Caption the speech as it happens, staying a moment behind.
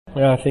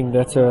Yeah, I think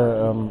that's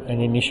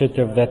an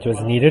initiative that was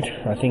needed.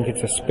 I think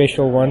it's a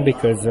special one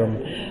because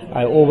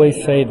I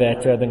always say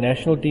that the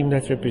national team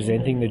that's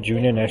representing the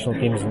junior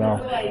national teams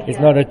now is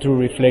not a true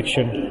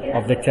reflection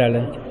of the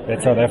talent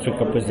that South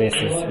Africa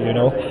possesses. You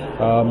know,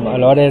 a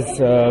lot has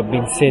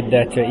been said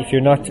that if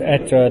you're not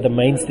at the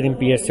mainstream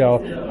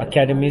PSL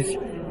academies,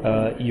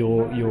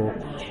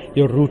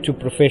 your route to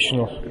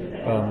professional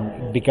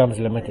becomes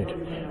limited.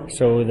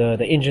 So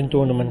the Engen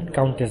tournament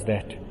counters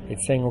that.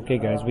 It's saying, okay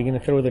guys, we're going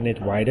to throw the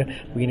net wider.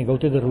 We're going to go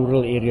to the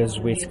rural areas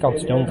where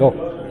scouts don't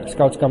go.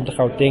 Scouts come to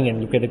Gauteng and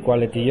look at the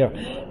quality here.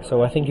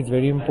 So I think it's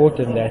very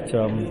important that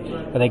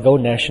they go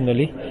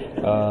nationally.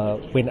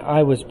 When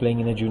I was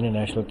playing in the junior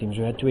national teams,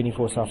 we had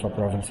 24 SAFA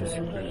provinces.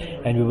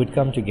 And we would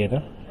come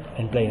together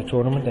and play a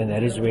tournament, and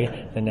that is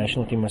where the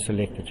national team was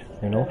selected.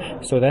 You know,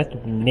 so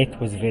that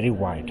net was very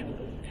wide.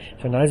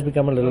 So now it's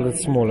become a little bit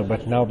smaller,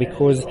 but now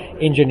because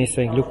Engen is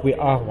saying, look, we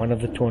are one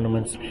of the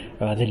tournaments,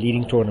 the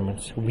leading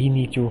tournaments, we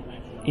need to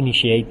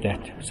initiate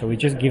that. So it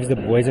just gives the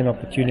boys an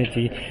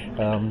opportunity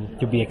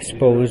to be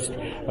exposed,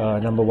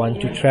 number one,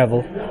 to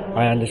travel.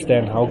 I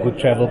understand how good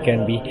travel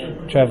can be.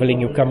 Traveling,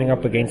 you're coming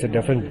up against a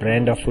different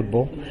brand of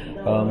football.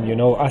 You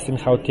know, us in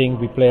Gauteng,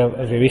 we play a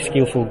very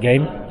skillful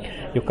game.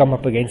 You come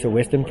up against a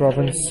Western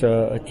Province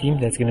a team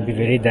that's going to be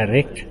very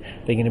direct.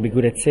 They're going to be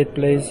good at set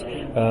plays.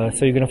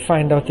 So you're going to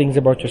find out things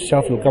about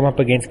yourself. You'll come up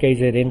against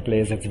Kaizer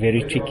players. That's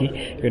very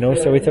tricky, you know.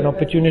 So it's an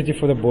opportunity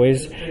for the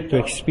boys to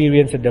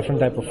experience a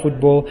different type of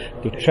football,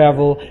 to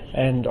travel,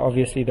 and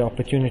obviously the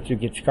opportunity to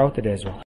get scouted as well.